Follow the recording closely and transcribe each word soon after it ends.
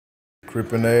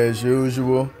Crippin' as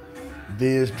usual.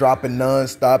 Vids dropping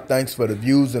non-stop. Thanks for the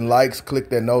views and likes. Click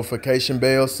that notification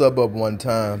bell. Sub up one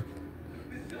time.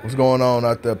 What's going on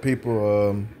out there,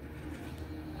 people?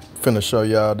 Finna show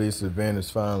y'all this event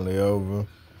is finally over.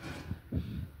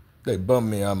 They bumped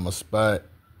me out my spot.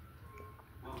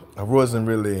 I wasn't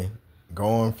really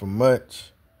going for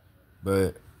much,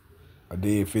 but I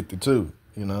did 52,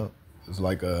 you know. It's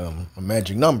like a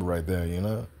magic number right there, you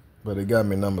know. But it got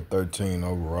me number 13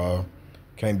 overall.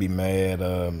 Can't be mad.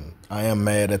 I am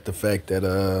mad at the fact that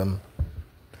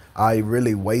I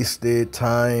really wasted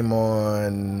time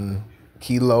on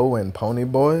Kilo and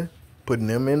Ponyboy, putting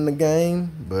them in the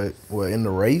game, but in the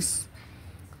race.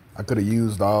 I could have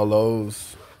used all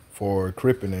those for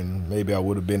Crippin' and maybe I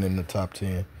would have been in the top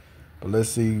 10. But let's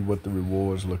see what the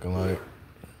rewards looking like.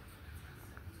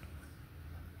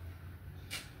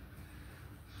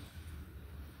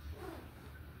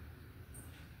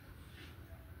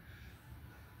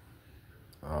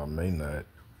 I may not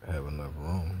have enough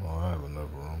room. Oh, I have enough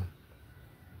room.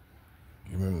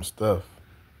 Give me my stuff.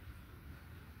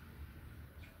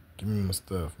 Give me my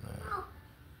stuff, man.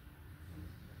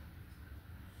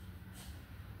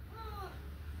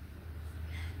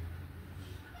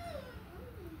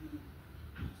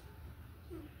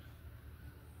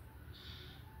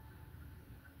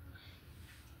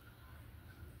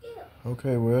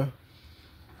 Okay, well.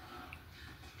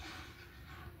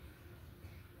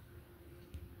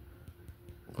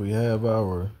 We have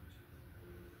our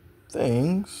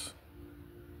things.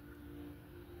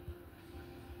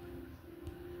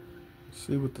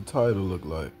 See what the title look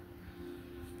like.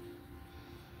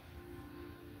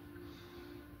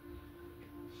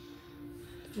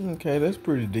 Okay, that's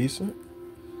pretty decent.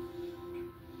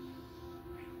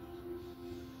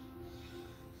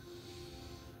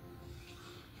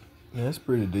 Yeah, that's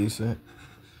pretty decent.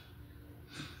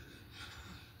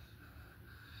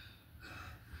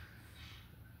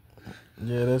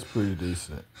 Yeah, that's pretty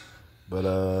decent. But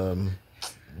let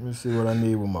me see what I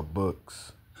need with my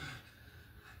books.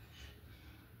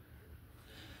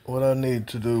 What I need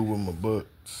to do with my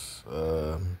books.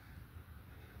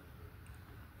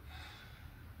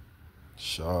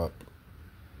 Shop.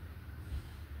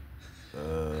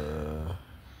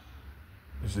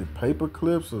 Is it paper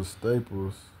clips or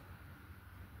staples?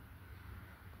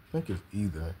 I think it's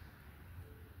either.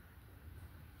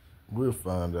 We'll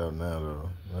find out now though.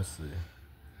 Let's see.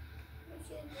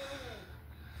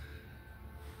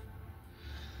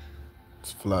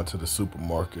 Let's fly to the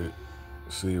supermarket.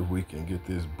 See if we can get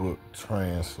this book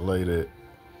translated.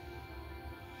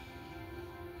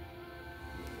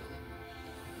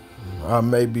 I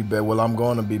may be back. Well, I'm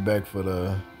going to be back for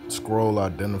the scroll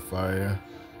identifier.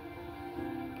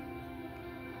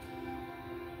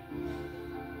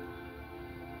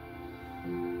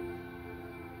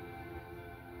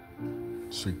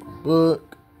 Secret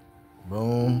book.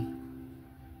 Boom.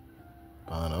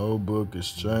 Find old book.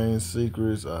 Exchange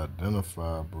secrets.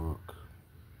 Identify book.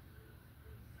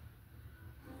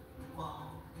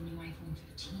 Whoa, the new iPhone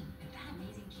 15. With that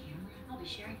amazing camera, I'll be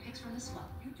sharing pics from this month.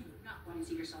 You do not want to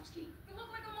see yourself skiing. You look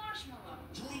like a marshmallow.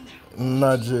 Join now.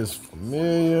 Not just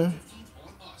familiar.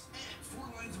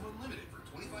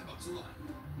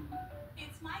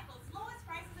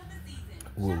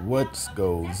 Well, what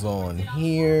goes on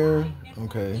here?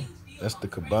 Okay, that's the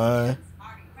combine.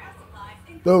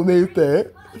 Don't need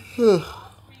that.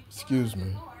 Excuse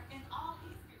me.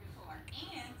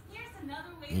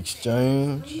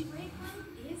 Exchange.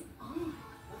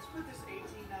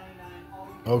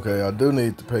 Okay, I do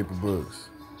need the paper books.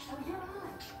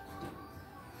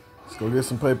 Let's go get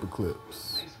some paper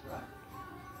clips.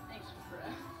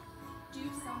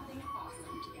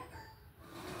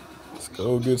 Let's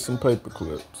go get some paper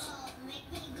clips.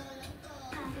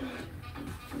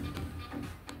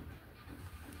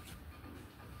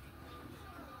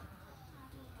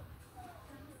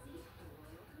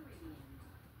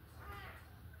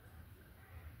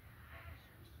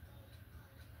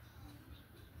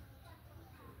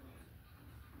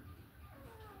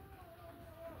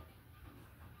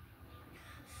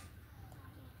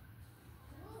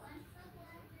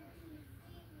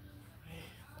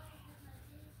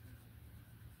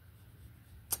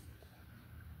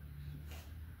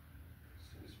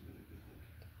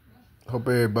 Hope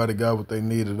everybody got what they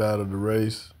needed out of the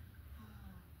race.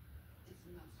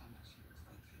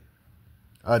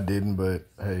 I didn't, but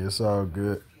hey, it's all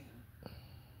good.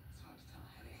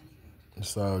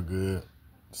 It's all good.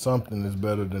 Something is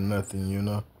better than nothing, you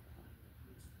know?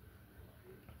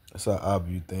 That's how I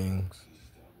view things.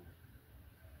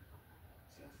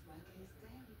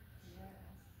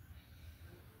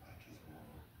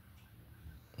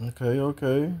 Okay,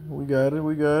 okay. We got it,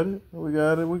 we got it. We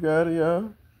got it, we got it,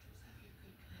 y'all.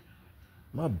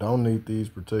 I don't need these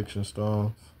protection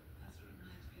stones.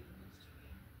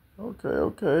 Okay,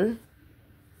 okay.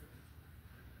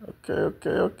 Okay, okay,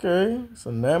 okay. It's a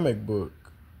Namek book.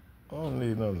 I don't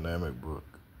need no Namek book.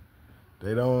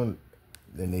 They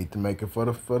need to make it for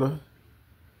the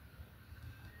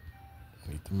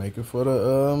need to make it for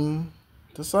the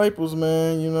disciples,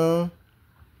 man, you know.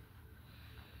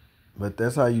 But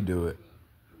that's how you do it.